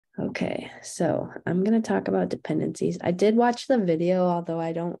Okay, so I'm going to talk about dependencies. I did watch the video, although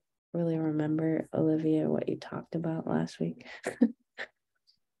I don't really remember, Olivia, what you talked about last week.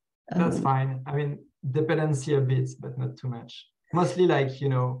 That's fine. I mean, dependency a bit, but not too much. Mostly like,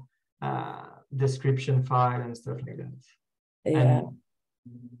 description file and stuff like that. Yeah.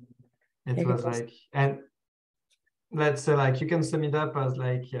 And it was like, and let's say like, you can sum it up as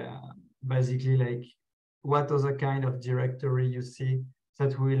like, basically like, what other kind of directory you see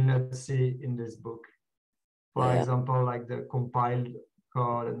that we will not see in this book? For example, like the compiled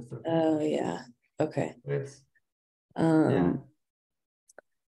code and stuff. Oh, yeah. Okay. It's, yeah.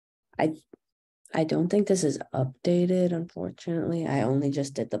 I don't think this is updated, unfortunately. I only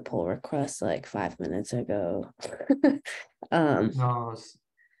just did the pull request like 5 minutes ago. No,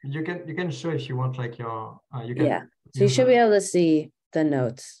 you can show if you want, like you can. Yeah, so you should be able to see the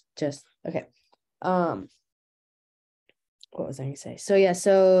notes. Just okay. What was I gonna say? So yeah,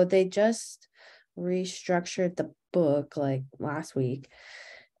 so they just restructured the book like last week,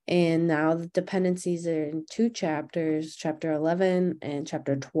 and now the dependencies are in 2 chapters, chapter 11 and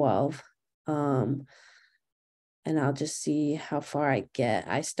chapter 12. And I'll just see how far I get.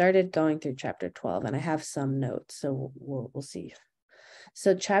 I started going through chapter 12 and I have some notes, so we'll see.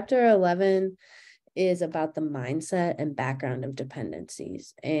 So chapter 11 is about the mindset and background of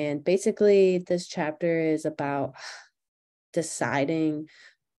dependencies. And basically this chapter is about deciding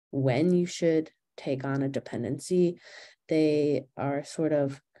when you should take on a dependency. They are sort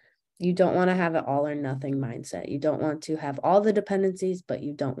of, you don't want to have an all or nothing mindset. You don't want to have all the dependencies, but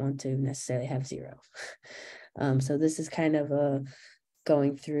you don't want to necessarily have 0. So this is kind of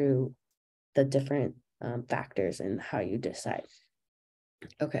going through the different factors and how you decide.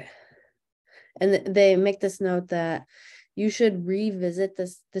 Okay. And they make this note that you should revisit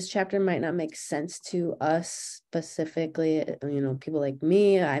this chapter. Might not make sense to us specifically, people like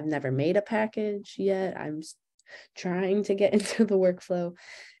me. I've never made a package yet. I'm trying to get into the workflow,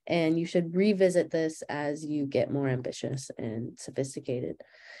 and you should revisit this as you get more ambitious and sophisticated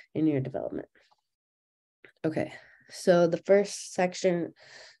in your development. Okay, so the first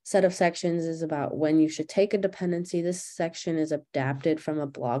set of sections is about when you should take a dependency. This section is adapted from a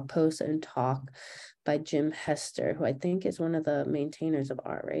blog post and talk by Jim Hester, who I think is one of the maintainers of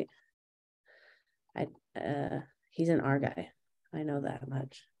R, right? He's an R guy. I know that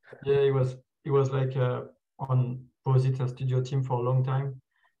much. Yeah, he was like on Posita Studio team for a long time.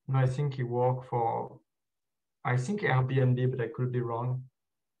 And I think he worked for, I think Airbnb, but I could be wrong.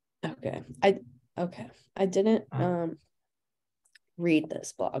 Okay. I didn't read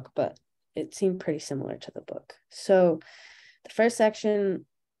this blog, but it seemed pretty similar to the book. So the first section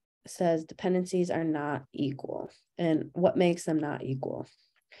says dependencies are not equal. And what makes them not equal?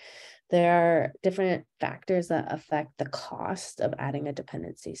 There are different factors that affect the cost of adding a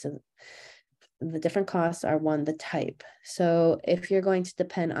dependency. So the different costs are, one, the type. So if you're going to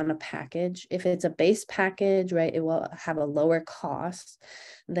depend on a package, if it's a base package, right, it will have a lower cost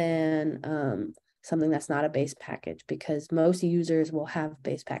than something that's not a base package, because most users will have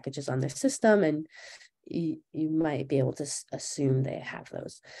base packages on their system, and you might be able to assume they have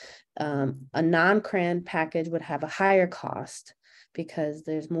those. A non-CRAN package would have a higher cost because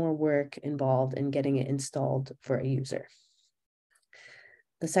there's more work involved in getting it installed for a user.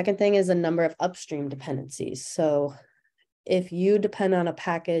 The second thing is the number of upstream dependencies. So if you depend on a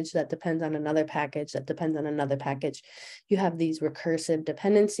package that depends on another package that depends on another package, you have these recursive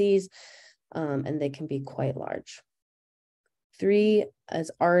dependencies, and they can be quite large. 3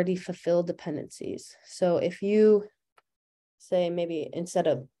 is already fulfilled dependencies. So if you say maybe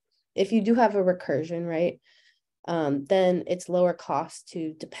if you do have a recursion, right, then it's lower cost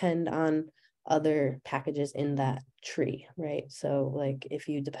to depend on other packages in that tree, right? So like if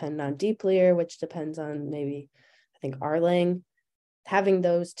you depend on dplyr, which depends on maybe, I think, rlang, having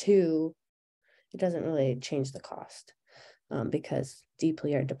those 2, it doesn't really change the cost, because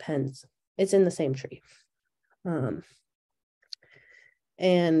dplyr depends, it's in the same tree.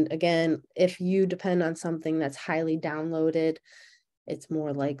 And again, if you depend on something that's highly downloaded, it's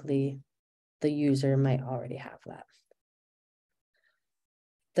more likely the user might already have that.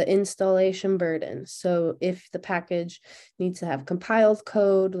 The installation burden. So if the package needs to have compiled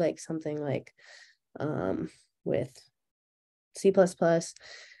code, like something like with C++,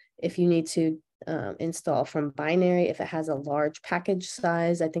 if you need to install from binary, if it has a large package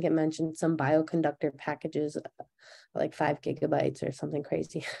size, I think it mentioned some bioconductor packages like 5 gigabytes or something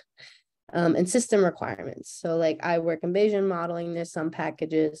crazy. And system requirements. So like I work in Bayesian modeling, there's some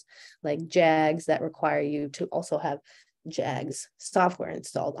packages like JAGs that require you to also have JAGs software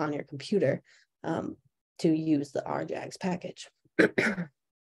installed on your computer to use the rjags package.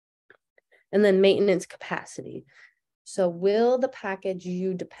 And then maintenance capacity. So will the package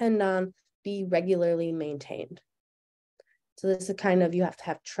you depend on be regularly maintained? So this is kind of, you have to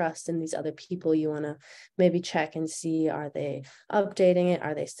have trust in these other people. You want to maybe check and see, are they updating it?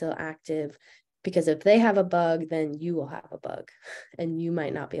 Are they still active? Because if they have a bug, then you will have a bug and you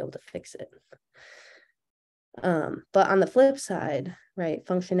might not be able to fix it. But on the flip side, right,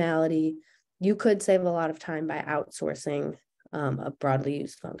 functionality, you could save a lot of time by outsourcing a broadly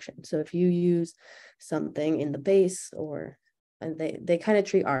used function. So if you use something in the base, or and they kind of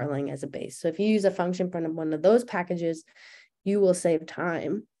treat rlang as a base. So if you use a function from one of those packages, you will save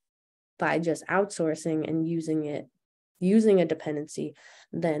time by just outsourcing and using a dependency,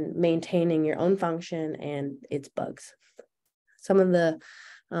 then maintaining your own function and its bugs. Some of the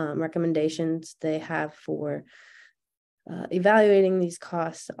recommendations they have for evaluating these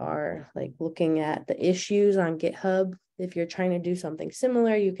costs are like looking at the issues on GitHub. If you're trying to do something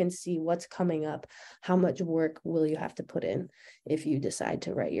similar, you can see what's coming up, how much work will you have to put in if you decide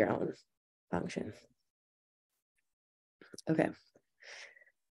to write your own function. Okay.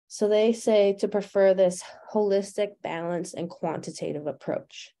 So they say to prefer this holistic, balanced, and quantitative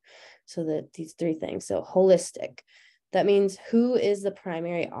approach. So that these three things. So holistic, that means who is the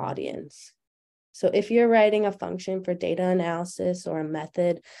primary audience? So if you're writing a function for data analysis or a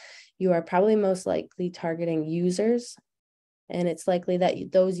method, you are probably most likely targeting users. And it's likely that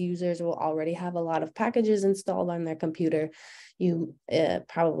those users will already have a lot of packages installed on their computer. You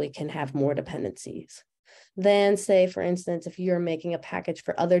probably can have more dependencies. Then say, for instance, if you're making a package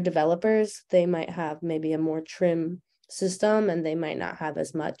for other developers, they might have maybe a more trim system and they might not have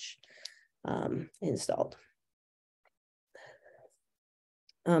as much installed.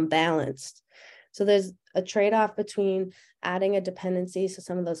 Balanced. So there's a trade-off between adding a dependency. So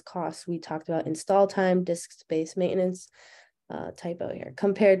some of those costs we talked about, install time, disk space maintenance, typo here,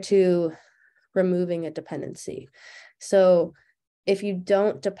 compared to removing a dependency. So if you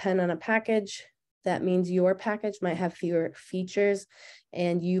don't depend on a package, that means your package might have fewer features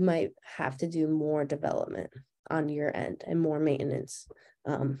and you might have to do more development on your end and more maintenance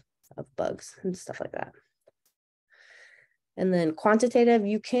of bugs and stuff like that. And then quantitative,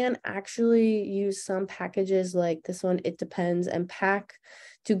 you can actually use some packages like this one, it depends, and pack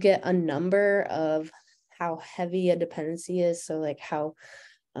to get a number of how heavy a dependency is. So like how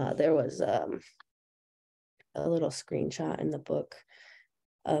there was a little screenshot in the book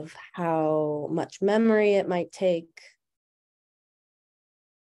of how much memory it might take.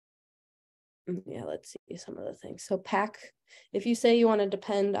 Yeah, let's see some of the things. So pack, if you say you want to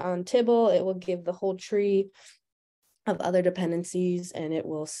depend on Tibble, it will give the whole tree of other dependencies and it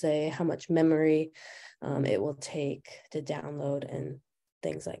will say how much memory it will take to download and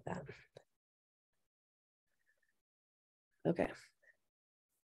things like that. Okay.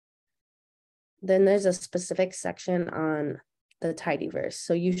 Then there's a specific section on the tidyverse.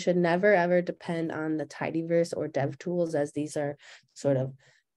 So you should never ever depend on the tidyverse or DevTools, as these are sort of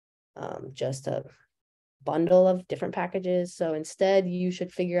just a bundle of different packages. So instead, you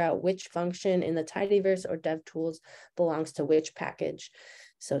should figure out which function in the tidyverse or DevTools belongs to which package.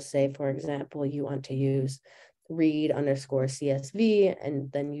 So say, for example, you want to use read_CSV,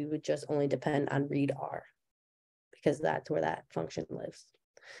 and then you would just only depend on readr because that's where that function lives.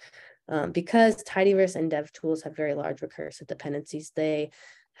 Because tidyverse and DevTools have very large recursive dependencies, they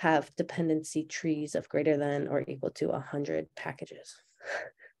have dependency trees of greater than or equal to 100 packages.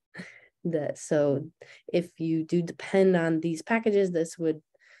 So if you do depend on these packages, this would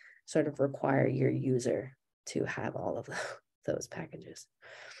sort of require your user to have all of those packages.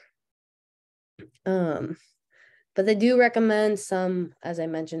 But they do recommend some, as I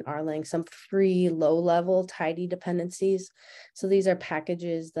mentioned, rlang, some free low-level tidy dependencies. So these are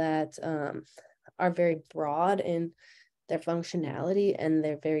packages that are very broad in their functionality and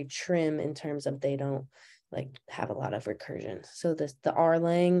they're very trim in terms of they don't like have a lot of recursion. So the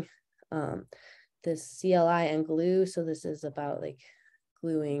rlang, this CLI and glue. So this is about like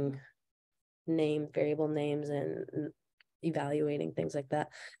gluing variable names and evaluating things like that.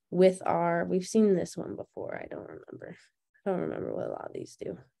 With we've seen this one before. I don't remember what a lot of these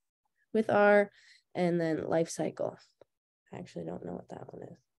do. With and then life cycle. I actually don't know what that one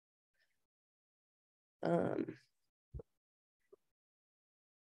is.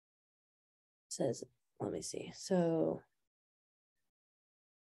 Says, let me see. So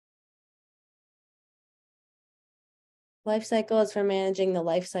life cycle is for managing the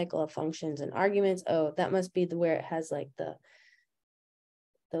life cycle of functions and arguments. Oh, that must be where it has like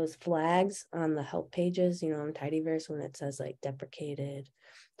those flags on the help pages, you know, on tidyverse when it says like deprecated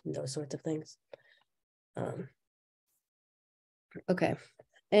and those sorts of things. Okay.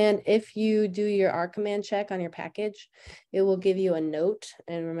 And if you do your R command check on your package, it will give you a note.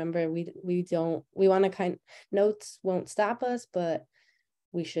 And remember, we want to notes won't stop us, but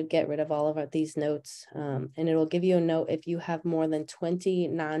we should get rid of all of these notes. And it'll give you a note if you have more than 20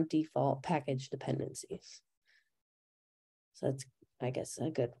 non-default package dependencies. So that's, I guess, a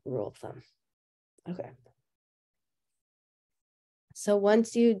good rule of thumb. Okay. So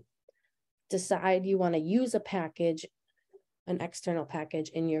once you decide you want to use a package, an external package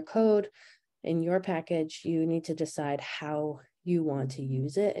in your code, in your package, you need to decide how you want to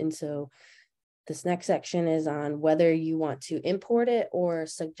use it. And so this next section is on whether you want to import it or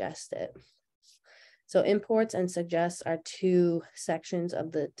suggest it. So imports and suggests are two sections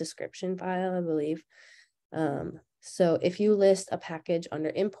of the description file, I believe. So if you list a package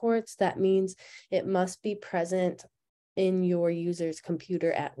under imports, that means it must be present in your user's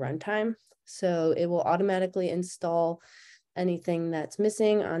computer at runtime. So it will automatically install anything that's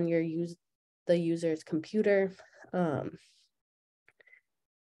missing on the user's computer.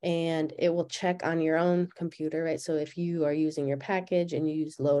 And it will check on your own computer, right? So if you are using your package and you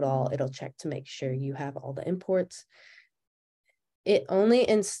use load all, it'll check to make sure you have all the imports. It only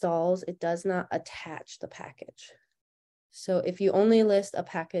installs, it does not attach the package. So if you only list a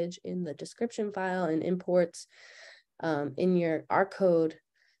package in the description file and imports in your R code,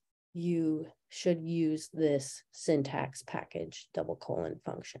 you should use this syntax package :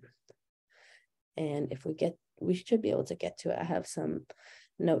 function. And if we should be able to get to it. I have some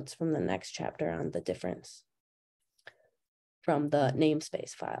notes from the next chapter on the difference from the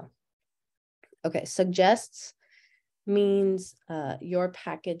namespace file. Okay, suggests means your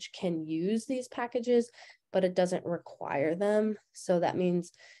package can use these packages, but it doesn't require them. So that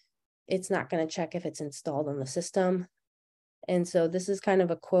means it's not going to check if it's installed on the system. And so this is kind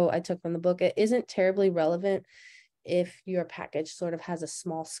of a quote I took from the book. It isn't terribly relevant if your package sort of has a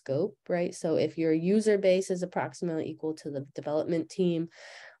small scope, right? So if your user base is approximately equal to the development team,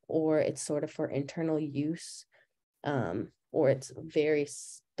 or it's sort of for internal use, or it's a very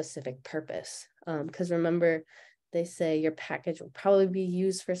specific purpose. Because remember, they say your package will probably be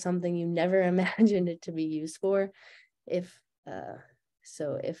used for something you never imagined it to be used for. If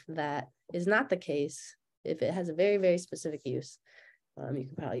that is not the case, if it has a very, very specific use, you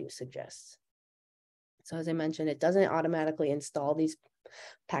can probably use suggests. So as I mentioned, it doesn't automatically install these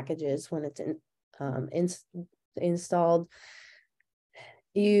packages when it's installed.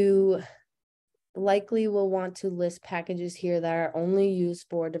 You likely will want to list packages here that are only used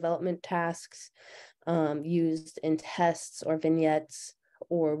for development tasks, used in tests or vignettes,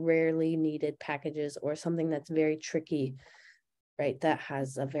 or rarely needed packages, or something that's very tricky, right? That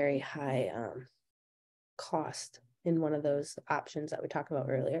has a very high cost in one of those options that we talked about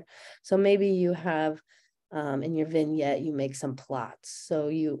earlier. So maybe you have in your vignette, you make some plots.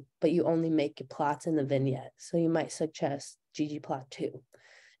 But you only make your plots in the vignette. So you might suggest ggplot2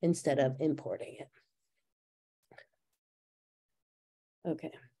 instead of importing it.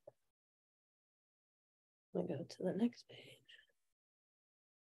 Okay. I'll go to the next page.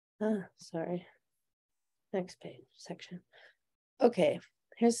 Sorry. Next page, section. Okay,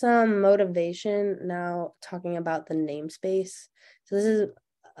 here's some motivation now talking about the namespace. So this is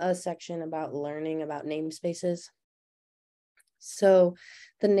a section about learning about namespaces. So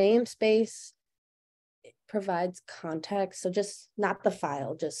the namespace provides context. So just not the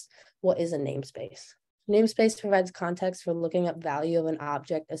file, just what is a namespace. Namespace provides context for looking up value of an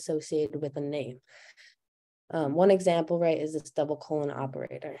object associated with a name. One example, right, is this :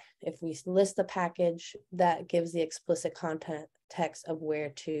 operator. If we list the package, that gives the explicit context of where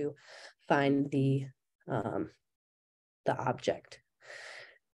to find the object.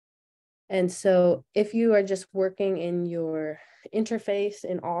 And so if you are just working in your interface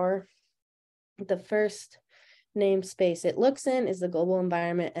in R, the first namespace it looks in is the global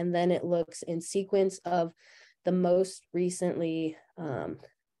environment, and then it looks in sequence of the most recently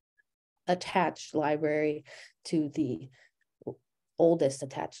attached library to the oldest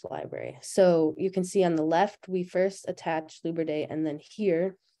attached library. So you can see on the left, we first attach Luberday and then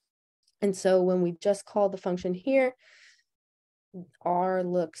here. And so when we just call the function here, R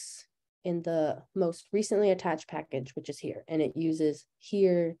looks in the most recently attached package, which is here, and it uses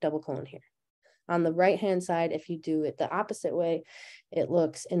here : here. On the right-hand side, if you do it the opposite way, it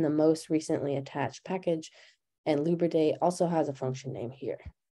looks in the most recently attached package, and Luberday also has a function name here.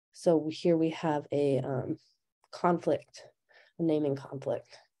 So here we have a conflict, a naming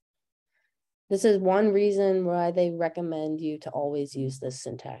conflict. This is one reason why they recommend you to always use this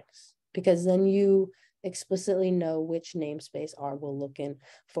syntax, because then you explicitly know which namespace R will look in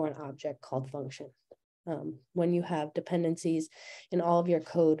for an object called function. when you have dependencies in all of your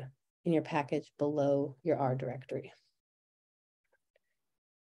code in your package below your R directory.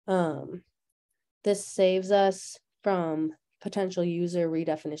 This saves us from potential user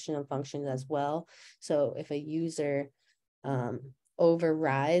redefinition of functions as well. So if a user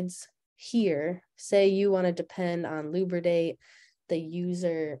overrides here, say you want to depend on lubricate, the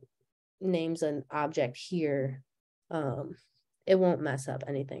user names an object here, it won't mess up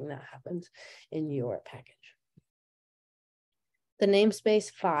anything that happens in your package. The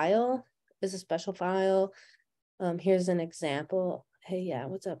namespace file is a special file. Here's an example. Hey, yeah,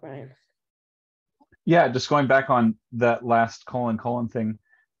 what's up, Bryan? Yeah, just going back on that last : thing.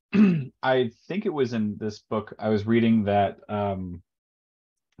 I think it was in this book I was reading that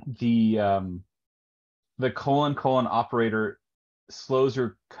the operator slows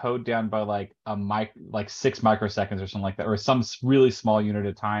your code down by like 6 microseconds or something like that, or some really small unit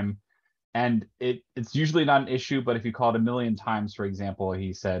of time. And it's usually not an issue, but if you call it 1 million times, for example,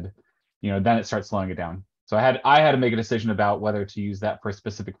 he said, then it starts slowing it down. So I had to make a decision about whether to use that for a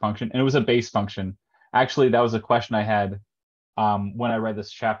specific function, and it was a base function. Actually, that was a question I had when I read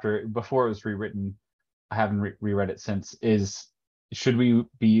this chapter before it was rewritten. I haven't reread it since. Should we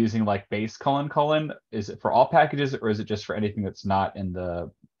be using like base : Is it for all packages, or is it just for anything that's not in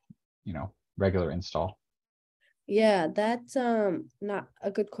the regular install? Yeah, that's not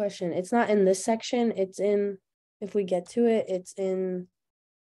a good question. It's not in this section. It's in, if we get to it, it's in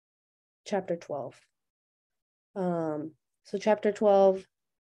chapter 12. So chapter 12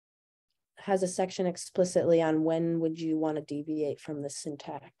 has a section explicitly on when would you want to deviate from the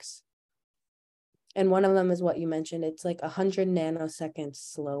syntax. And one of them is what you mentioned. It's like 100 nanoseconds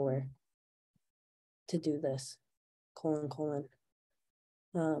slower to do this, :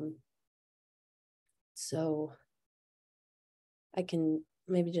 So I can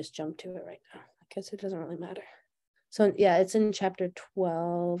maybe just jump to it right now. I guess it doesn't really matter. So yeah, it's in chapter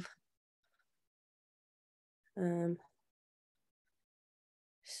 12.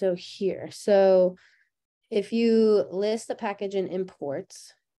 So here, so if you list the package in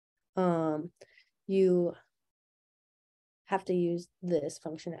imports, you have to use this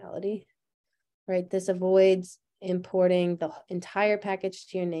functionality, right? This avoids importing the entire package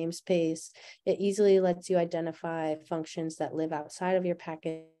to your namespace. It easily lets you identify functions that live outside of your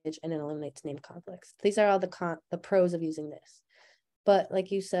package, and it eliminates name conflicts. These are all the pros of using this. But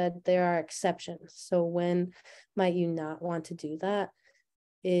like you said, there are exceptions. So when might you not want to do that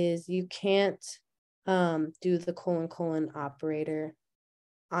is you can't do the : operator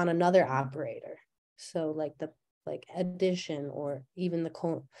on another operator. So like the addition, or even the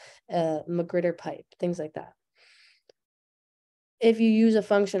Magritter pipe, things like that. If you use a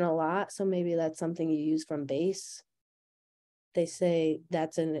function a lot, so maybe that's something you use from base, they say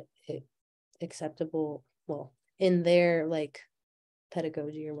that's an acceptable, well, in their like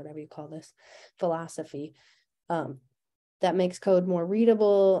pedagogy or whatever you call this, philosophy, that makes code more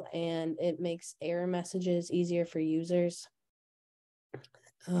readable and it makes error messages easier for users.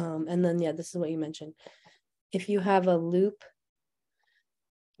 And then, yeah, this is what you mentioned. If you have a loop,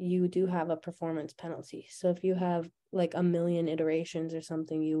 you do have a performance penalty. So if you have like 1 million iterations or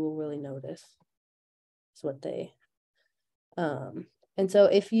something, you will really notice. It's what they, and so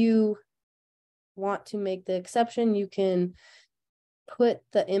if you want to make the exception, you can put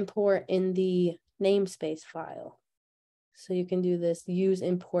the import in the namespace file. So you can do this, use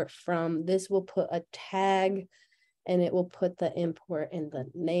import from. This will put a tag and it will put the import in the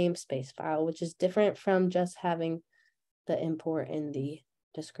namespace file, which is different from just having the import in the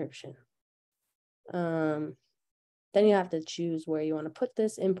description. Then you have to choose where you want to put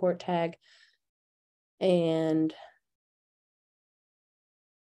this import tag. And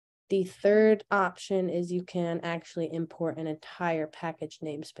the third option is you can actually import an entire package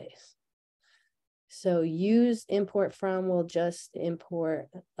namespace. So use import from will just import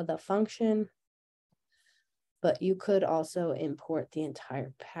the function, but you could also import the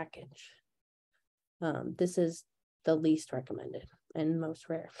entire package. This is the least recommended and most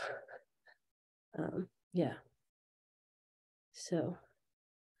rare. Yeah. So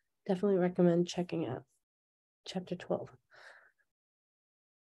definitely recommend checking out chapter 12.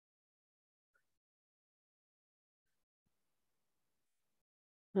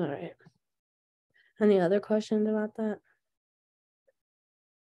 All right. Any other questions about that?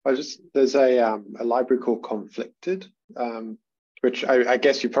 There's a library called Conflicted, which I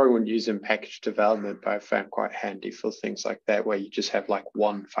guess you probably wouldn't use in package development, but I found quite handy for things like that, where you just have like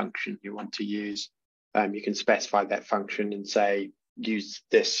one function you want to use. You can specify that function and say, use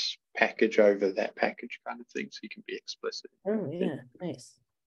this package over that package kind of thing, so you can be explicit. Oh, yeah, nice.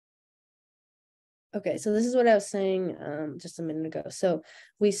 Okay, so this is what I was saying just a minute ago. So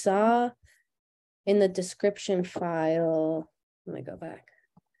we saw in the description file, let me go back.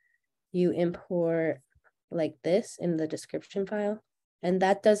 You import like this in the description file, and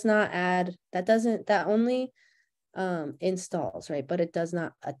that does not add, that only installs, right? But it does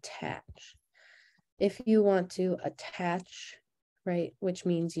not attach. If you want to attach, right, which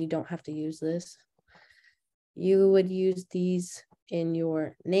means you don't have to use this, you would use these in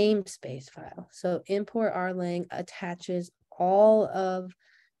your namespace file. So import rlang attaches all of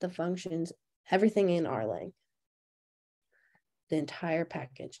the functions, everything in rlang, the entire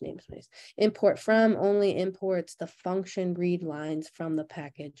package namespace. Import from only imports the function read lines from the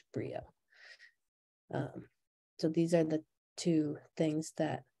package Brio. So these are the two things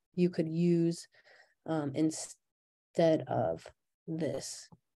that you could use instead of this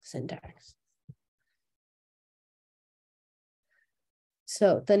syntax.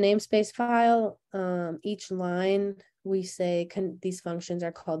 So the namespace file, each line we say these functions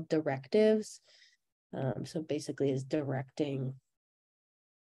are called directives. So basically is directing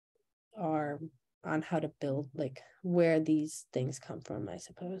on how to build, like where these things come from, I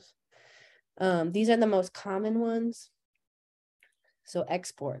suppose. These are the most common ones. So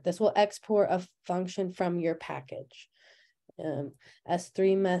export, this will export a function from your package.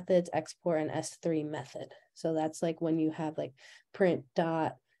 S3 methods, export an S3 method. So that's like when you have like print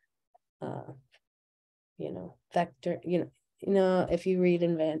dot, vector, if you read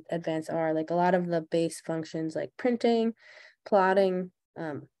advanced R, like a lot of the base functions like printing, plotting,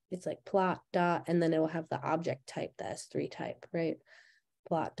 it's like plot dot, and then it will have the object type, the S3 type, right?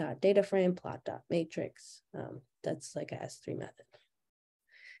 Plot dot data frame, plot dot matrix. That's like a S3 method.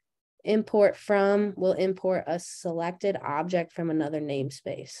 Import from will import a selected object from another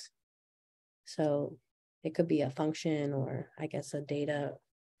namespace. So it could be a function, or I guess a data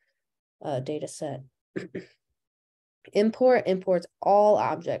set. Import imports all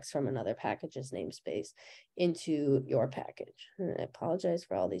objects from another package's namespace into your package. And I apologize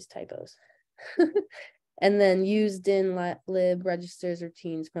for all these typos. And then used in lib registers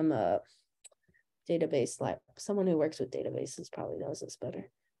routines from a database. Someone who works with databases probably knows this better.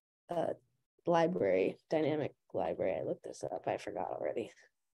 Library, dynamic library. I looked this up. I forgot already.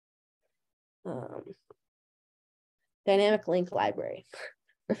 Dynamic link library.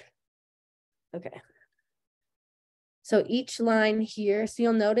 Okay. So each line here, so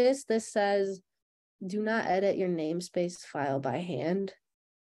you'll notice this says, do not edit your namespace file by hand.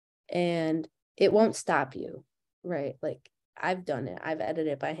 And it won't stop you, right? Like I've done it. I've edited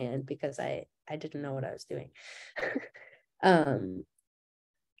it by hand because I didn't know what I was doing.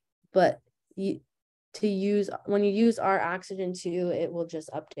 But when you use our Oxygen 2, it will just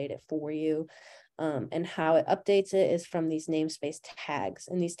update it for you. And how it updates it is from these namespace tags.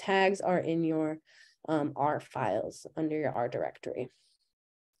 And these tags are in your R files under your R directory.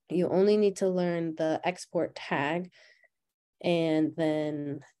 You only need to learn the export tag, and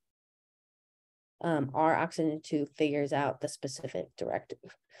then R Oxygen 2 figures out the specific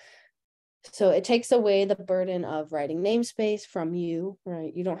directive. So it takes away the burden of writing namespace from you,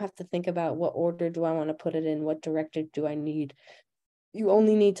 right? You don't have to think about what order do I want to put it in, what directive do I need. You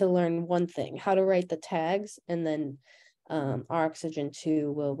only need to learn one thing, how to write the tags, and then R Oxygen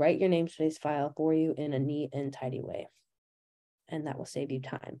 2 will write your namespace file for you in a neat and tidy way. And that will save you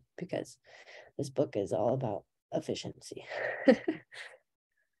time, because this book is all about efficiency.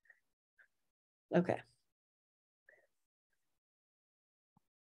 Okay.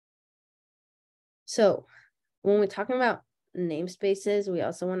 So when we're talking about namespaces, we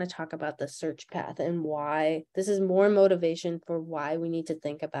also want to talk about the search path and why this is more motivation for why we need to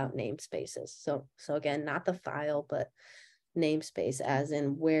think about namespaces. So again, not the file, but namespace, as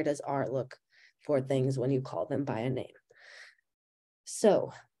in where does R look for things when you call them by a name.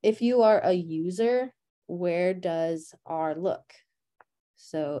 So if you are a user, where does R look?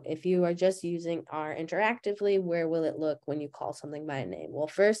 So if you are just using R interactively, where will it look when you call something by a name? Well,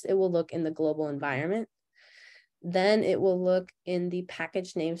 first it will look in the global environment. Then it will look in the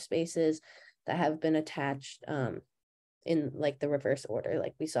package namespaces that have been attached in like the reverse order,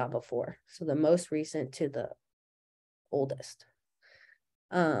 like we saw before. So the most recent to the oldest.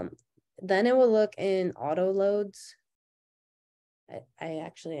 Then it will look in auto loads. I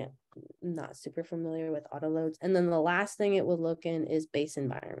actually am not super familiar with auto loads. And then the last thing it will look in is base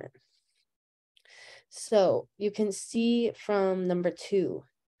environment. So you can see from number 2,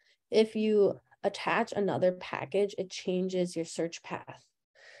 if you attach another package, it changes your search path.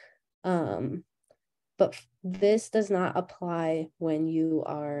 But this does not apply when you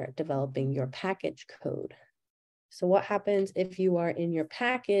are developing your package code. So what happens if you are in your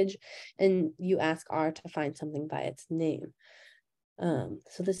package and you ask R to find something by its name?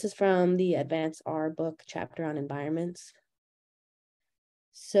 So this is from the Advanced R book, chapter on environments.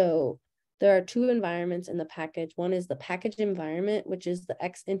 So there are two environments in the package. One is the package environment, which is the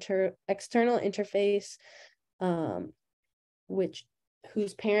external interface,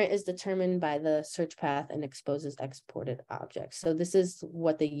 whose parent is determined by the search path and exposes exported objects. So this is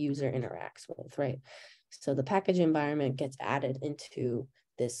what the user interacts with, right? So the package environment gets added into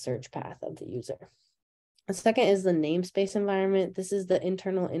this search path of the user. The second is the namespace environment. This is the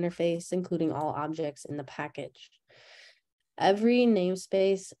internal interface, including all objects in the package. Every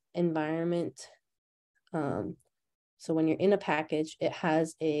namespace environment, so when you're in a package, it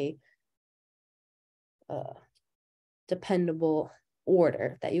has a dependable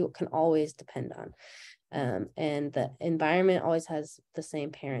order that you can always depend on. And the environment always has the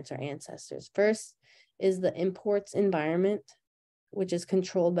same parents or ancestors. First is the imports environment, which is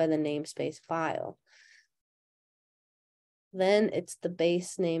controlled by the namespace file. Then it's the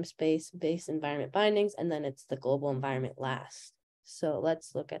base namespace, base environment bindings, and then it's the global environment last. So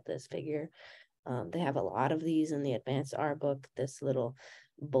let's look at this figure. They have a lot of these in the Advanced R book, this little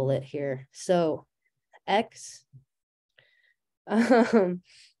bullet here. So X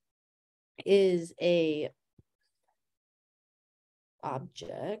is a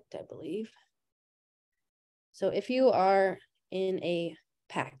object, I believe. So if you are in a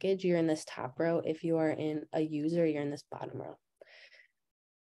package, you're in this top row. If you are in a user, you're in this bottom row.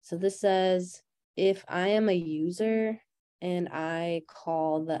 So this says, if I am a user and I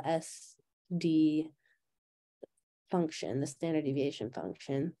call the SD function, the standard deviation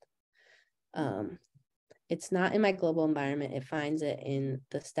function, it's not in my global environment. It finds it in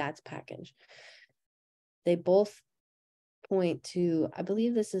the stats package. They both point to, I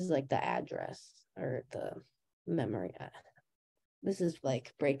believe this is like the address or the memory. This is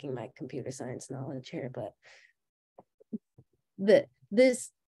like breaking my computer science knowledge here, but this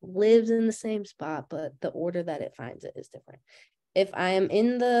lives in the same spot, but the order that it finds it is different. If I am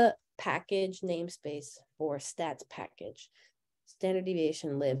in the package namespace for stats package, standard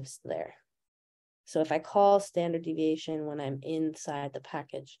deviation lives there. So if I call standard deviation when I'm inside the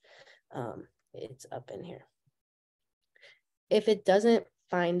package, it's up in here. If it doesn't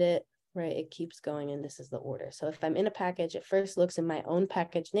find it, right, it keeps going, and this is the order. So if I'm in a package, it first looks in my own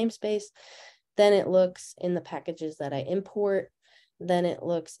package namespace, then it looks in the packages that I import, then it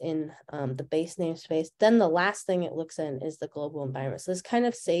looks in the base namespace, then the last thing it looks in is the global environment. So this kind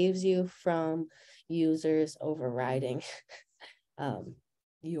of saves you from users overriding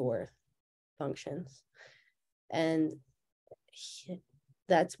your functions. And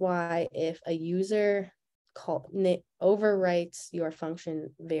that's why if a user overwrites your function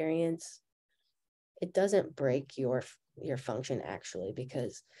variance, it doesn't break your function actually,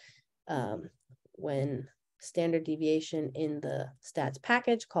 because when standard deviation in the stats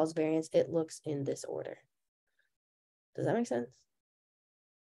package calls variance, it looks in this order. Does that make sense?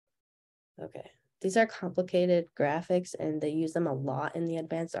 Okay. These are complicated graphics and they use them a lot in the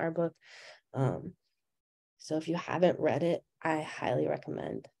Advanced R book. So if you haven't read it, I highly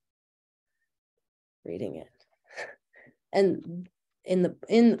recommend reading it. And in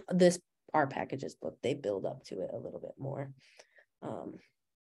this R packages book, they build up to it a little bit more.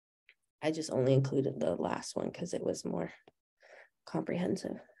 I just only included the last one because it was more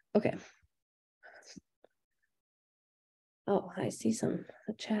comprehensive. Okay. Oh, I see the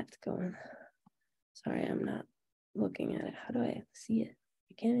chat's going. Sorry, I'm not looking at it. How do I see it?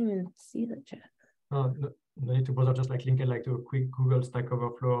 I can't even see the chat. No need to bother, just like link it like to a quick Google Stack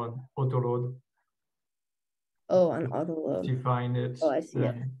Overflow on autoload. Oh, on autoload. If you find it, oh, I see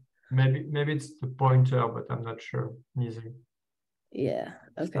it. Maybe it's the pointer, but I'm not sure. Easy. Yeah.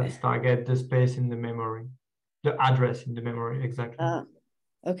 Okay. Let's target the space in the memory, the address in the memory, exactly.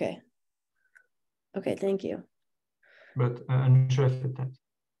 Okay. Okay, thank you. But I'm sure if it that.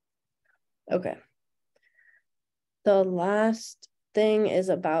 Okay. The last thing is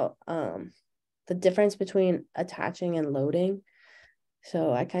about the difference between attaching and loading.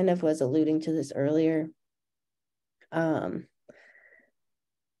 So I kind of was alluding to this earlier.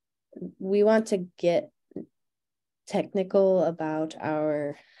 We want to get technical about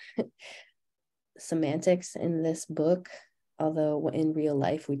our semantics in this book, although in real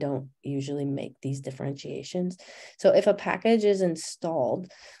life, we don't usually make these differentiations. So if a package is installed,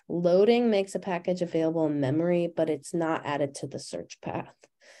 loading makes a package available in memory, but it's not added to the search path.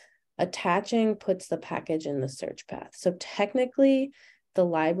 Attaching puts the package in the search path. So technically, the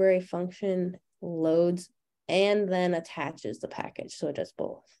library function loads and then attaches the package. So it does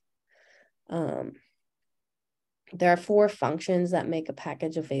both. there are 4 functions that make a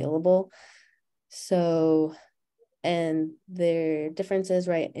package available. So, and their differences,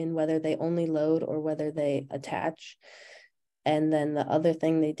 right, in whether they only load or whether they attach. And then the other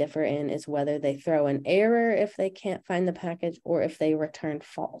thing they differ in is whether they throw an error if they can't find the package or if they return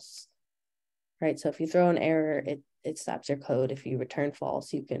false, right? So if you throw an error, it stops your code. If you return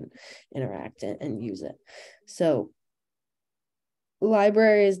false, you can interact and use it. So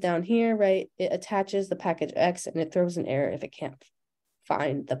library is down here, right? It attaches the package X and it throws an error if it can't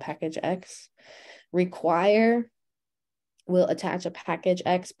find the package X. Require will attach a package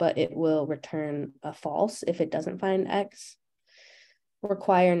X, but it will return a false if it doesn't find X.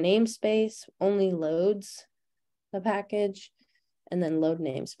 Require namespace only loads the package, and then load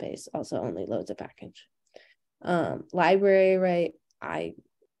namespace also only loads a package. Library, right? I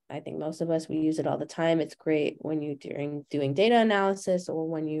think most of us, we use it all the time. It's great when you're doing data analysis or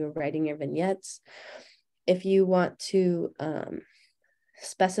when you're writing your vignettes. If you want to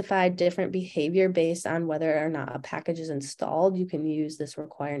specify different behavior based on whether or not a package is installed, you can use this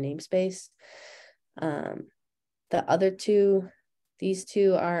require namespace. The other two, these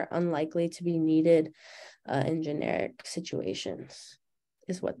two are unlikely to be needed in generic situations,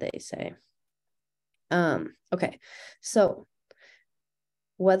 is what they say. Okay, so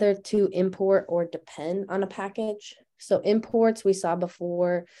whether to import or depend on a package. So imports we saw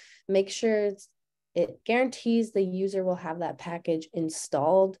before, make sure it guarantees the user will have that package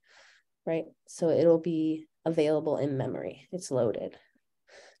installed, right? So it'll be available in memory, it's loaded.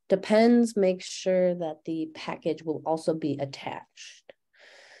 Depends, make sure that the package will also be attached.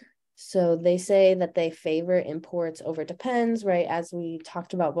 So they say that they favor imports over depends, right? As we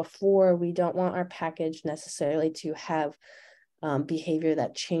talked about before, we don't want our package necessarily to have behavior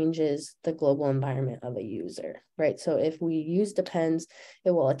that changes the global environment of a user, right? So if we use depends,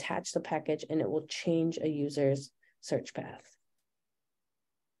 it will attach the package and it will change a user's search path.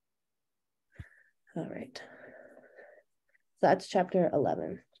 All right. So that's chapter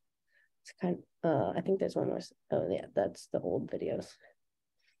 11. It's kind of, I think there's one more. Oh yeah, that's the old videos.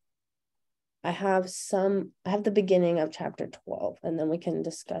 I have the beginning of chapter 12, and then we can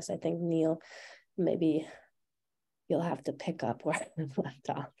discuss, I think, Neil, maybe you'll have to pick up where I left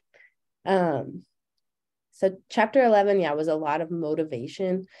off. So chapter 11, yeah, was a lot of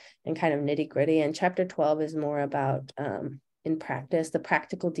motivation and kind of nitty gritty. And chapter 12 is more about, in practice, the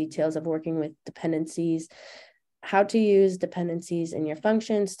practical details of working with dependencies, how to use dependencies in your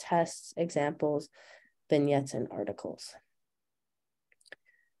functions, tests, examples, vignettes, and articles.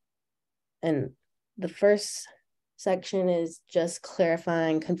 And the first section is just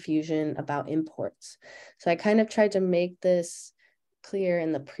clarifying confusion about imports. So I kind of tried to make this clear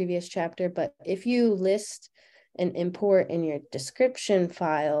in the previous chapter, but if you list an import in your description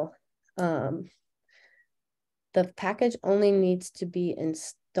file, the package only needs to be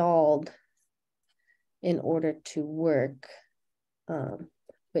installed in order to work. The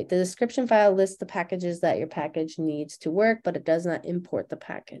description file lists the packages that your package needs to work, but it does not import the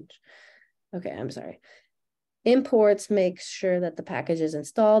package. Okay, I'm sorry. Imports makes sure that the package is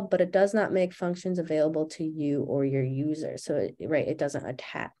installed, but it does not make functions available to you or your user. So it doesn't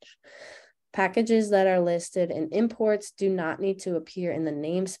attach. Packages that are listed in imports do not need to appear in the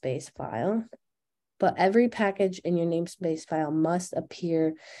namespace file, but every package in your namespace file must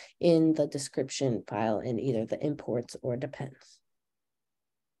appear in the description file in either the imports or depends.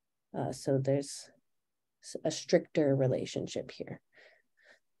 So there's a stricter relationship here.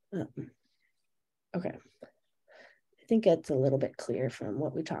 Okay. I think it's a little bit clear from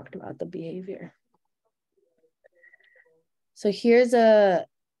what we talked about, the behavior. So here's a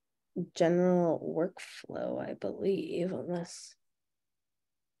general workflow, I believe, unless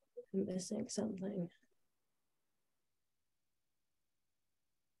I'm missing something.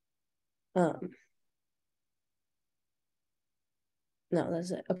 No,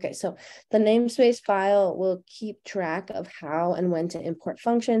 that's it. Okay, so the namespace file will keep track of how and when to import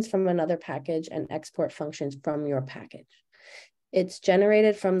functions from another package and export functions from your package. It's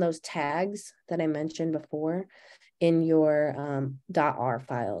generated from those tags that I mentioned before in your .r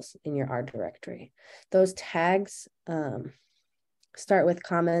files in your R directory. Those tags start with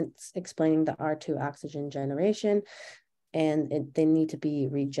comments explaining the R2 oxygen generation, and they need to be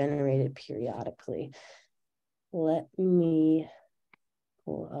regenerated periodically. Let me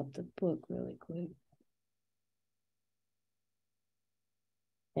pull up the book really quick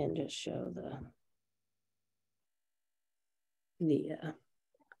and just show the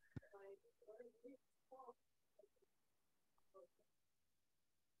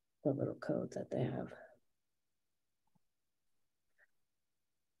little codes that they have.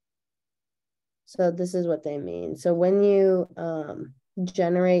 So this is what they mean. So when you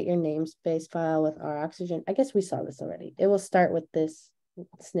generate your namespace file with roxygen, I guess we saw this already. It will start with this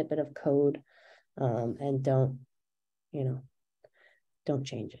snippet of code, and don't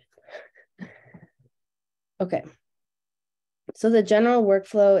change it. Okay. So the general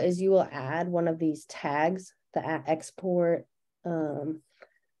workflow is you will add one of these tags, the @export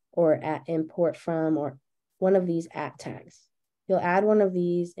or @import from, or one of these @tags. You'll add one of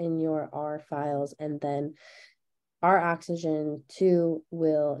these in your R files, and then rOxygen 2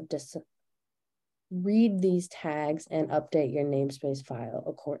 will just read these tags and update your namespace file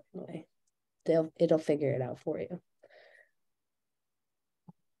accordingly. It'll figure it out for you.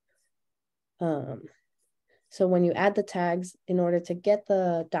 So when you add the tags, in order to get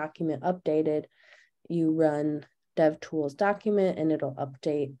the document updated, you run devtools document, and it'll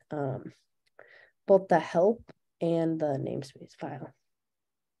update both the help and the namespace file.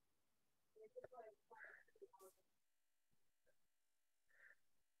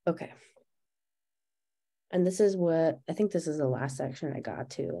 Okay. And this is what, I think this is the last section I got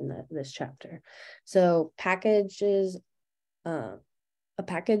to in this chapter. So packages, a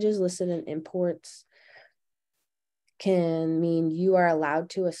package is listed in imports can mean you are allowed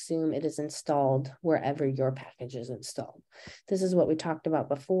to assume it is installed wherever your package is installed. This is what we talked about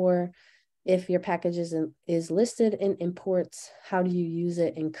before. If your package is listed in imports, how do you use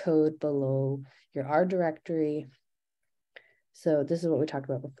it in code below your R directory? So this is what we talked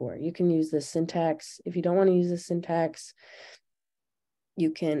about before. You can use this syntax. If you don't want to use this syntax,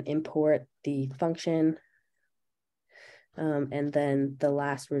 you can import the function. And then the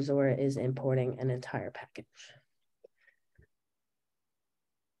last resort is importing an entire package.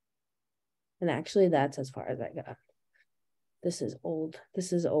 And actually that's as far as I got. This is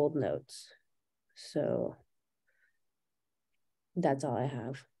old notes. So that's all I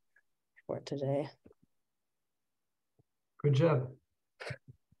have for today. Good job.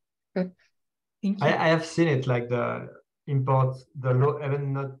 Thank you. I have seen it, like the import, the load,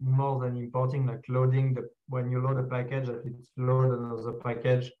 even not more than importing, like loading when you load a package, it's load another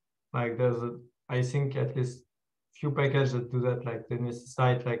package. Like I think at least few packages that do that, like they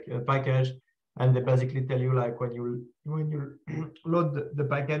necessitate like a package, and they basically tell you like when you load the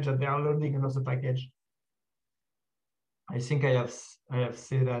package that they are loading another package. I think I have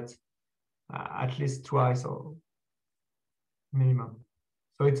seen that at least twice or minimum.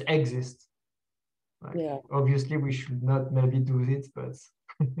 So it exists. Like, yeah. Obviously, we should not maybe do it, but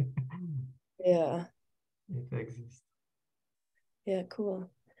yeah, it exists. Yeah, cool.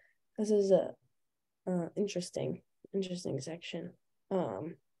 This is a interesting section.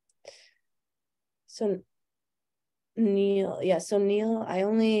 So Neil, I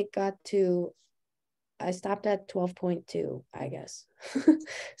stopped at 12.2, I guess.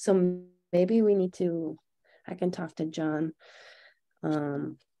 So maybe I can talk to John,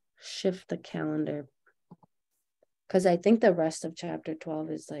 shift the calendar, because I think the rest of chapter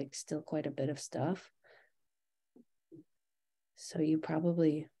 12 is like still quite a bit of stuff. So you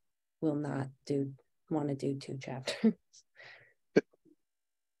probably will not want to do 2 chapters.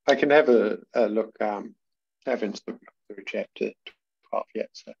 I can have a look. I haven't looked through chapter 12 yet,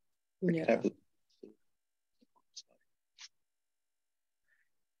 so I can have a look.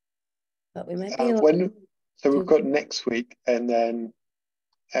 But we might be able so we've got next week, and then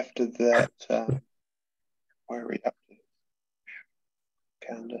after that, where are we up to?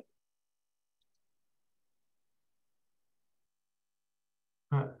 Calendar.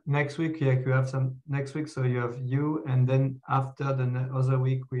 Next week, yeah, you have some next week. So you have you, and then after the other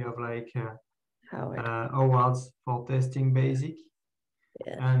week, we have like awards for testing basic.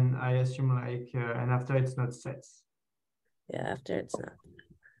 Yeah. And I assume like, and after it's not sets. Yeah, after it's not.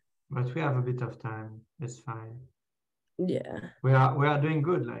 But we have a bit of time. It's fine. Yeah. We are doing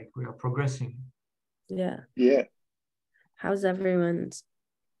good. Like we are progressing. Yeah. Yeah. How's everyone's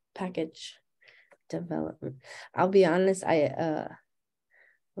package development? I'll be honest,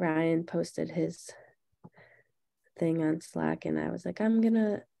 Ryan posted his thing on Slack, and I was like, I'm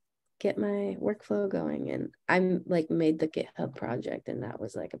gonna get my workflow going, and I'm like made the GitHub project, and that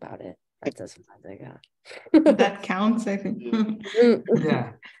was like about it. That's as far as I got. That counts, I think.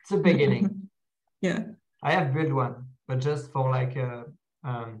 Yeah, it's a beginning. Yeah. I have built one, but just for like a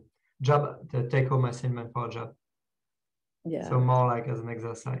job, the take-home assignment for a job. Yeah. So more like as an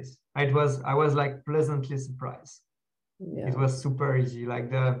exercise. I was like pleasantly surprised. Yeah. It was super easy.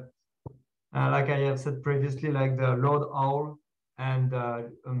 Like like I have said previously, like the load all and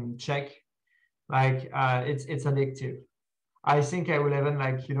check, like it's addictive. I think I will even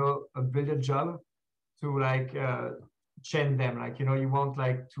like build a job to like chain them. Like you want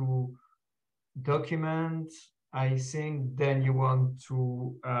like to document, I think then you want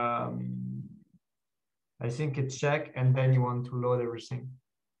to, I think it's check, and then you want to load everything.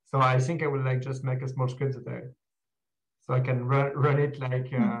 So I think I will like just make a small script there, so I can run it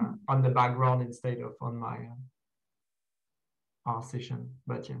like on the background instead of on my R session.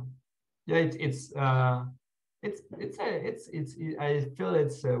 But yeah, I feel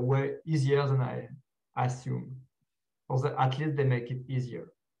it's way easier than I assume. Also, at least they make it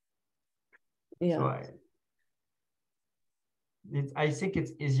easier. Yeah. So I think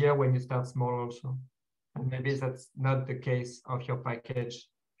it's easier when you start small also. And maybe that's not the case of your package,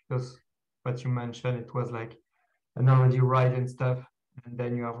 because what you mentioned, it was like an already write and stuff, and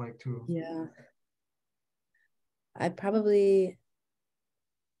then you have like to. Yeah. I probably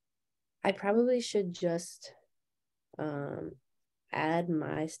should just add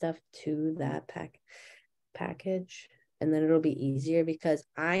my stuff to that package, and then it'll be easier, because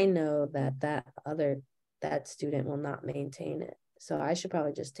I know that student will not maintain it. So I should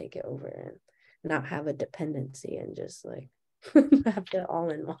probably just take it over and not have a dependency and just like have it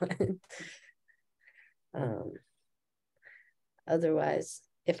all in one. Otherwise,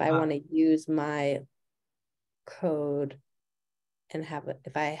 if I want to use my code and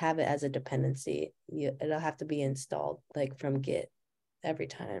if I have it as a dependency, it'll have to be installed like from Git every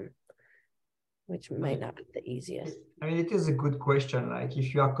time, which might not be the easiest. I mean, it is a good question. Like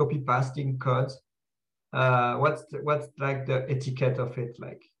if you are copy pasting code, what's like the etiquette of it?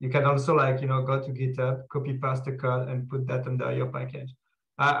 Like you can also like, go to GitHub, copy paste the code and put that under your package.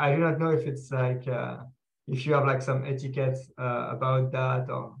 I do not know if it's like, if you have like some etiquette about that,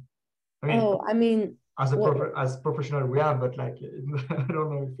 or, I mean, as professional we have, but like, I don't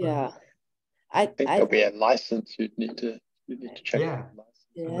know. If, yeah. I think there'll be a license you'd need to check. Yeah.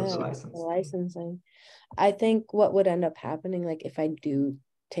 Licensing. I think what would end up happening, like if I do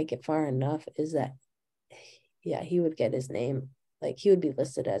take it far enough, is that he would get his name, like he would be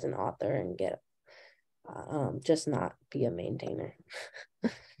listed as an author and get just not be a maintainer.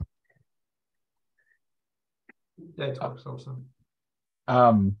 That works also.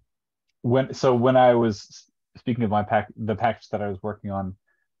 When I was speaking of the package that I was working on,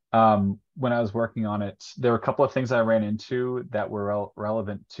 when I was working on it, there were a couple of things I ran into that were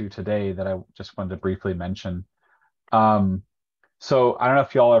relevant to today that I just wanted to briefly mention. So I don't know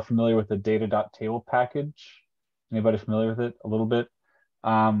if y'all are familiar with the data.table package. Anybody familiar with it a little bit?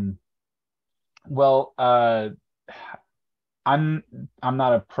 Well, I'm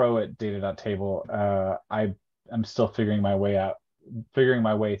not a pro at data.table. I'm still figuring my way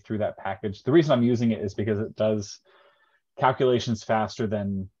through that package. The reason I'm using it is because it does calculations faster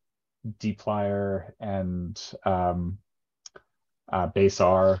than dplyr and base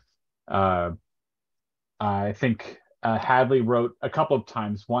R. I think Hadley wrote a couple of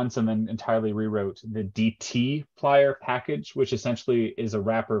times, once and then entirely rewrote the dtplyr package, which essentially is a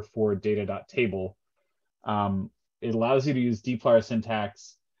wrapper for data.table. It allows you to use dplyr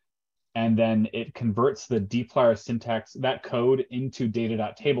syntax, and then it converts the dplyr syntax, that code, into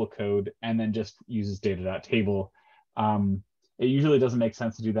data.table code, and then just uses data.table. It usually doesn't make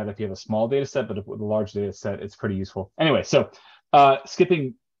sense to do that if you have a small data set, but with a large data set, it's pretty useful. Anyway, so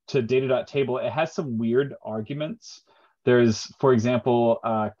skipping to data.table, it has some weird arguments. There's, for example,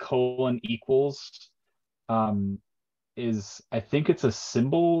 colon equals is, I think it's a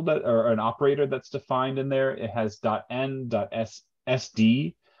symbol that, or an operator that's defined in there. It has .n,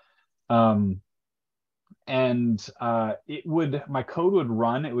 .sd, and my code would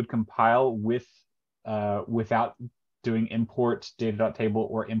run, it would compile without doing import data.table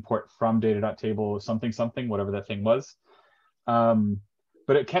or import from data.table something, whatever that thing was.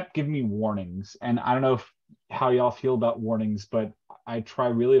 But it kept giving me warnings, and I don't know how y'all feel about warnings, but I try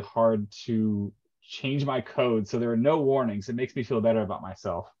really hard to change my code so there are no warnings. It makes me feel better about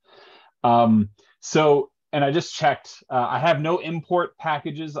myself. And I just checked, I have no import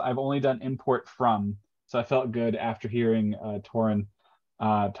packages. I've only done import from. So I felt good after hearing Toryn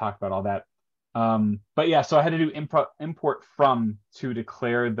talk about all that. But yeah, so I had to do import from to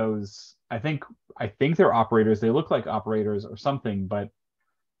declare those. I think they're operators. They look like operators or something, but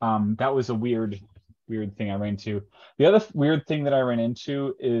that was a weird thing I ran into. The other weird thing that I ran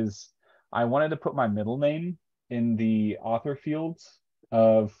into is I wanted to put my middle name in the author fields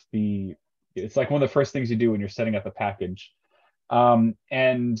of the. It's like one of the first things you do when you're setting up a package.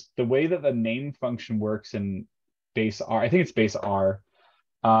 And the way that the name function works in base R, I think it's base R,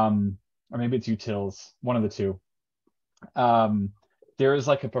 or maybe it's utils, one of the two. There is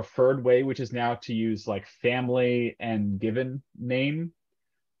like a preferred way, which is now to use like family and given name,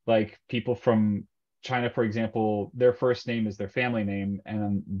 like people from China, for example, their first name is their family name,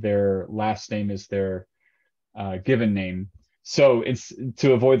 and their last name is their given name. So it's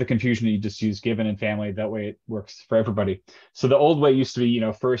to avoid the confusion, you just use given and family. That way it works for everybody. So the old way used to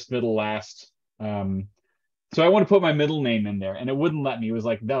be, first, middle, last. So I want to put my middle name in there, and it wouldn't let me. It was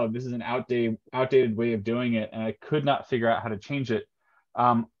like, no, this is an outdated way of doing it, and I could not figure out how to change it.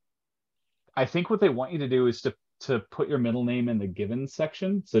 I think what they want you to do is to put your middle name in the given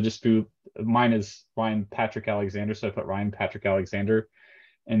section. So just do, mine is Ryan Patrick Alexander, so I put Ryan Patrick Alexander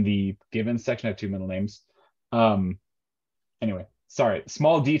in the given section. I have two middle names. Anyway, sorry,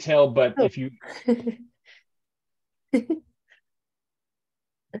 small detail, but if you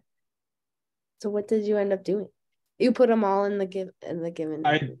So what did you end up doing? You put them all in the given.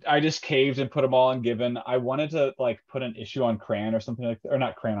 I just caved and put them all in given. I wanted to like put an issue on Cran or something like that, or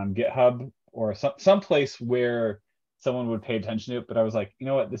not Cran, on GitHub or some place where someone would pay attention to it. But I was like, you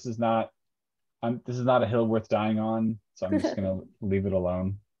know what, this is not a hill worth dying on, so I'm just gonna leave it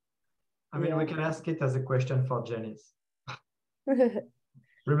alone. I mean, we can ask it as a question for Janice.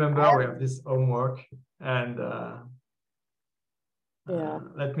 Remember, we have this homework, and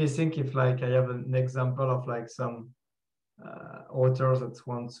let me think if like I have an example of like some authors that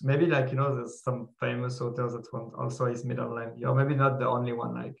want, maybe like, there's some famous authors that want also his middle name, or maybe not the only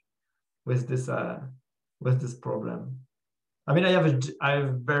one, like with this problem. I mean, I have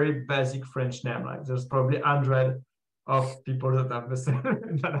a very basic French name. Like there's probably 100 of people that have the same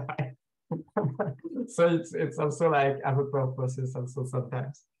than I. So it's also like a purposes also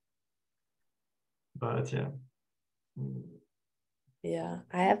sometimes. But yeah. Yeah,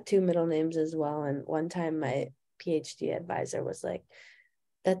 I have two middle names as well. And one time my PhD advisor was like,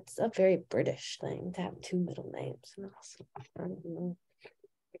 that's a very British thing to have two middle names. And I was like, I don't know.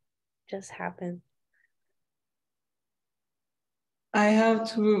 It just happened. I have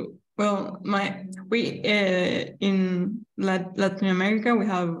two. Well, in Latin America we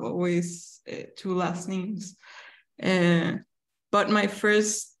have always two last names, but my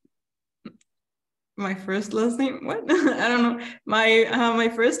first last name, what? I don't know. My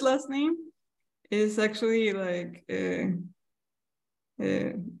first last name is actually like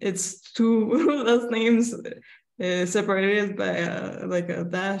it's two last names separated by like a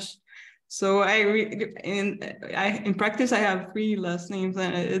dash. So in practice I have three last names,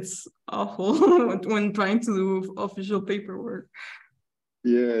 and it's awful when trying to do official paperwork.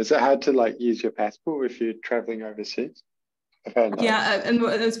 Yeah, is it hard to like use your passport if you're traveling overseas? Yeah, and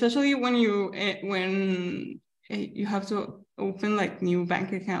especially when you have to open like new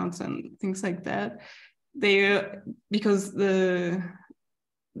bank accounts and things like that, because the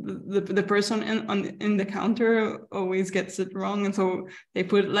person in the counter always gets it wrong, and so they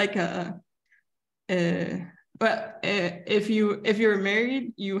put like but if you're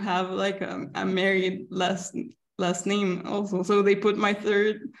married, you have like a married last name also, so they put my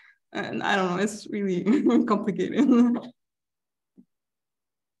third, and I don't know, it's really complicated.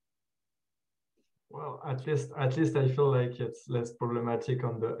 Well, at least I feel like it's less problematic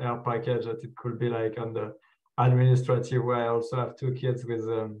on the air package that it could be like on the administrative, where I also have two kids with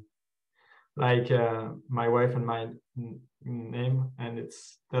my wife and my name, and it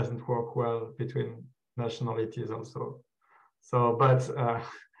doesn't work well between nationalities also. So, but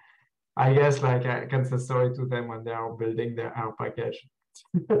I guess like I can say sorry to them when they are building their air package.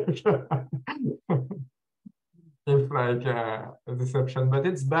 If like a deception, but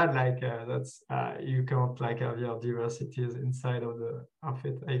it's bad, like that's you can't like have your diversities inside of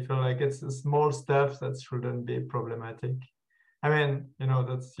it. I feel like it's small stuff that shouldn't be problematic. I mean,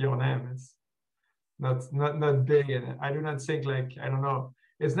 that's your name, it's not big, and I do not think, like, I don't know,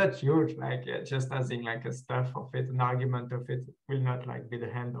 it's not huge, like just having like a stuff of it, an argument of it will not like be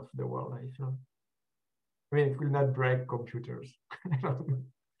the end of the world, I feel. I mean, it will not break computers.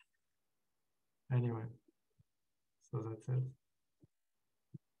 Anyway, so that's it.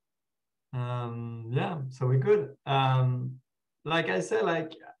 Yeah, so we could like I said,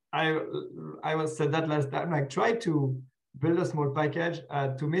 like I was said that last time, like try to build a small package.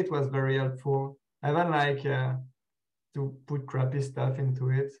 To me it was very helpful. I don't like to put crappy stuff into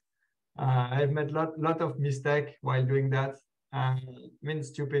it. I've made lot of mistake while doing that. I mean,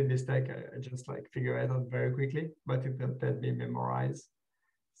 stupid mistake. I just like figure it out very quickly, but it don't let me memorize.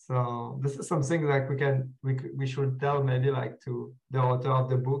 So this is something like we should tell maybe like to the author of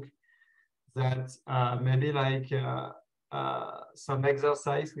the book, that maybe like some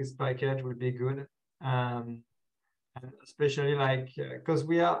exercise with package would be good, and especially like because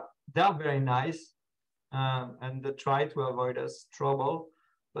they are very nice, and they try to avoid us trouble,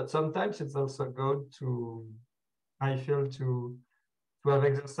 but sometimes it's also good to, I feel, to have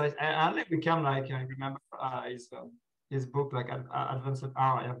exercise. And like Wickham, like I remember his book, like Advanced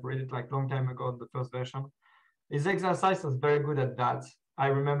R. I have read it like long time ago, the first version. His exercise was very good at that. I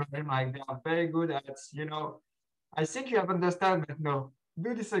remember him like they are very good at, you know, I think you have understand that no,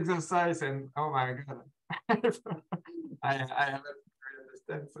 do this exercise and oh my god. I haven't really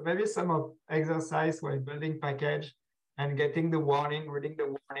understand. So maybe some of exercise while building package and getting the warning, reading the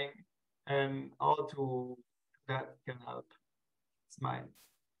warning, and all to that can help. It's mine,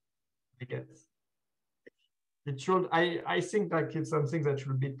 I guess. It should, I think like it's something that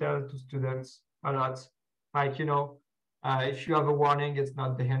should be told to students a lot. Like, you know, if you have a warning, it's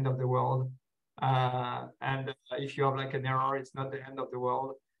not the end of the world. And if you have like an error, it's not the end of the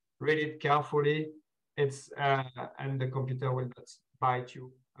world. Read it carefully. It's and the computer will not bite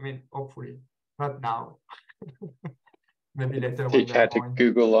you. I mean, hopefully, not now. Maybe later. Teach how to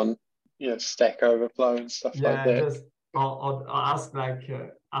Google on, you know, Stack Overflow and stuff like that. Just or ask like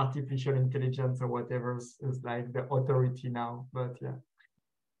artificial intelligence or whatever is like the authority now. But yeah,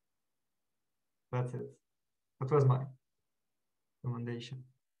 that's it. That was my recommendation.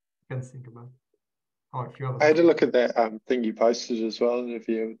 You can think about. Oh, if you have I had a look at that thing you posted as well, an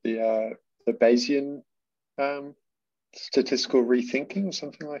review of the Bayesian statistical rethinking or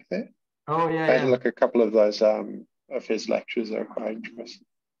something like that. Oh yeah, I had a look at a couple of those of his lectures. That are quite interesting.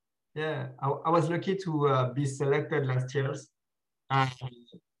 Yeah, I was lucky to be selected last year. I'm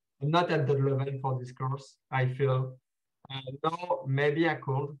not at the level for this course, I feel. No, maybe I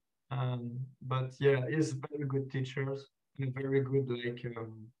could. But yeah, he's very good teachers and very good like it's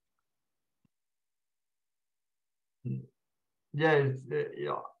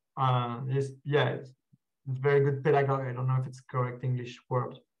very good pedagogue. I don't know if it's correct English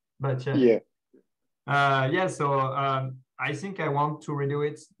word, but yeah. So I think I want to redo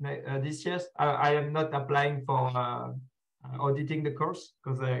it this year. I am not applying for auditing the course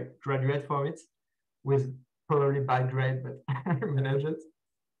because I graduate from it with probably bad grade, but I manage it.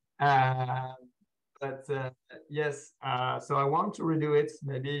 Yes, so I want to redo it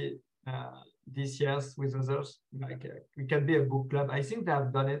maybe this year with others. Like we can be a book club. I think they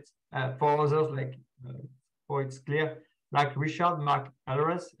have done it for others. Like for it's clear. Like Richard Mark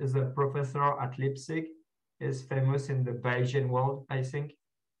Alvarez is a professor at Leipzig. He's famous in the Bayesian world, I think.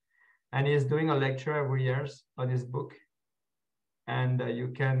 And he's doing a lecture every year on his book. And you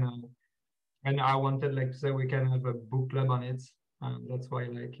can, and I wanted like to say we can have a book club on it. That's why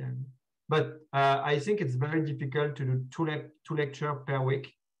like, but I think it's very difficult to do two lectures per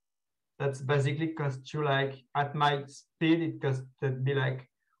week. That's basically cost you like, at my speed, it cost me like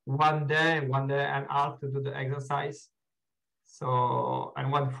one day and a half to do the exercise. So,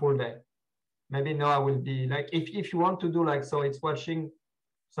 and one full day. Maybe now I will be like, if you want to do like, so it's watching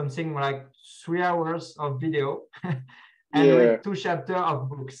something like 3 hours of video and read 2 chapters of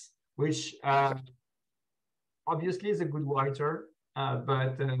books, which obviously is a good writer,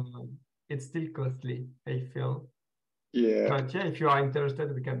 but it's still costly, I feel. Yeah. But yeah, if you are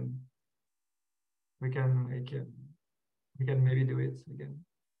interested, we can maybe do it again.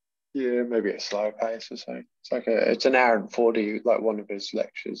 Yeah, maybe a slow pace or something. It's like it's an hour and 40, like one of his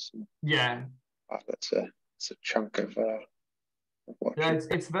lectures. Yeah. That's a chunk of watching. Yeah,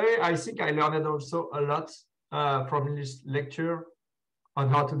 it's very, I think I learned also a lot from this lecture on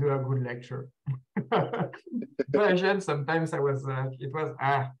how to do a good lecture. Version, sometimes I was, it was,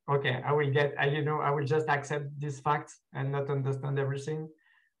 okay, I will get, I will just accept this fact and not understand everything.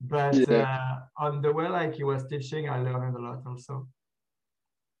 But on the way, like he was teaching, I learned a lot also.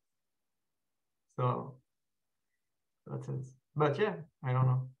 So that's it. But yeah, I don't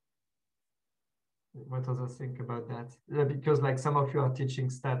know. What others think about that? Because like some of you are teaching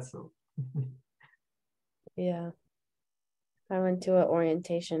stats, so. Yeah. I went to an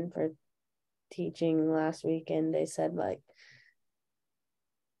orientation for teaching last week and they said like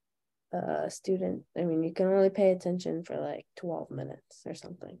student, I mean, you can only pay attention for like 12 minutes or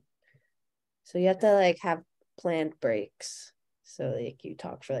something. So you have to like have planned breaks. So like you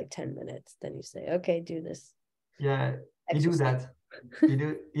talk for like 10 minutes, then you say, okay, do this. Yeah, you do that.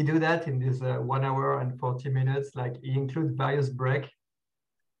 you do that in this 1 hour and 40 minutes. Like you include various breaks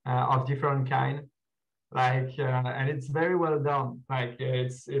of different kind. Like and it's very well done. Like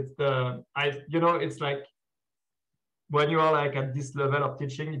it's like when you are like at this level of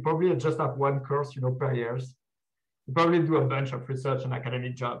teaching, you probably just have one course, per year. You probably do a bunch of research and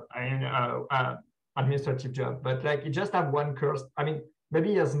academic job, administrative job, but like you just have one course. I mean,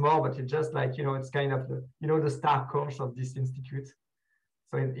 maybe there's more, but it's just like, it's kind of the, the star course of this institute.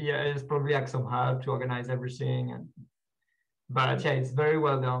 So it's probably like some help to organize everything. But yeah, it's very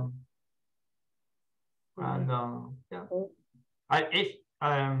well done. And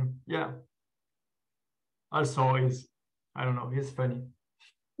Yeah. Also, I don't know, he's funny.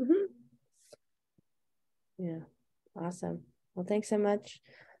 Yeah, awesome. Well, thanks so much.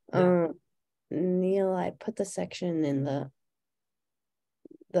 Yeah. Neil, I put the section in the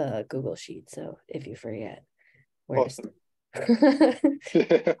Google Sheet, so if you forget, Awesome.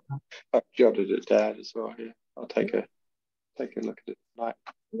 I've jotted it down as well. Yeah, I'll take a look at it tonight.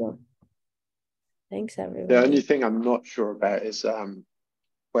 Yeah. Thanks, everybody. The only thing I'm not sure about is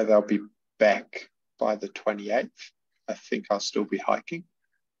whether I'll be back by the 28th. I think I'll still be hiking.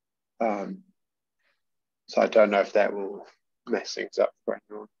 So I don't know if that will mess things up for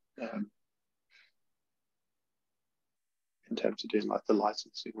anyone in terms of doing like the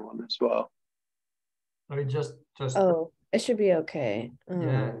licensing one as well. Or just Oh, it should be okay.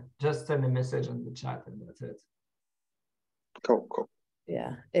 Yeah, just send a message in the chat and that's it. Cool.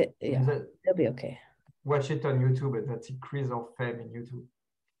 Yeah, it'll be okay. Watch it on YouTube and that's increase our fame in YouTube.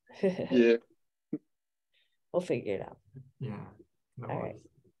 Yeah. We'll figure it out. Yeah. No All worries.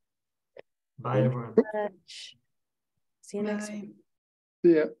 right. Bye, Thanks everyone. so much. See you next week. Bye.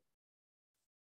 Yeah.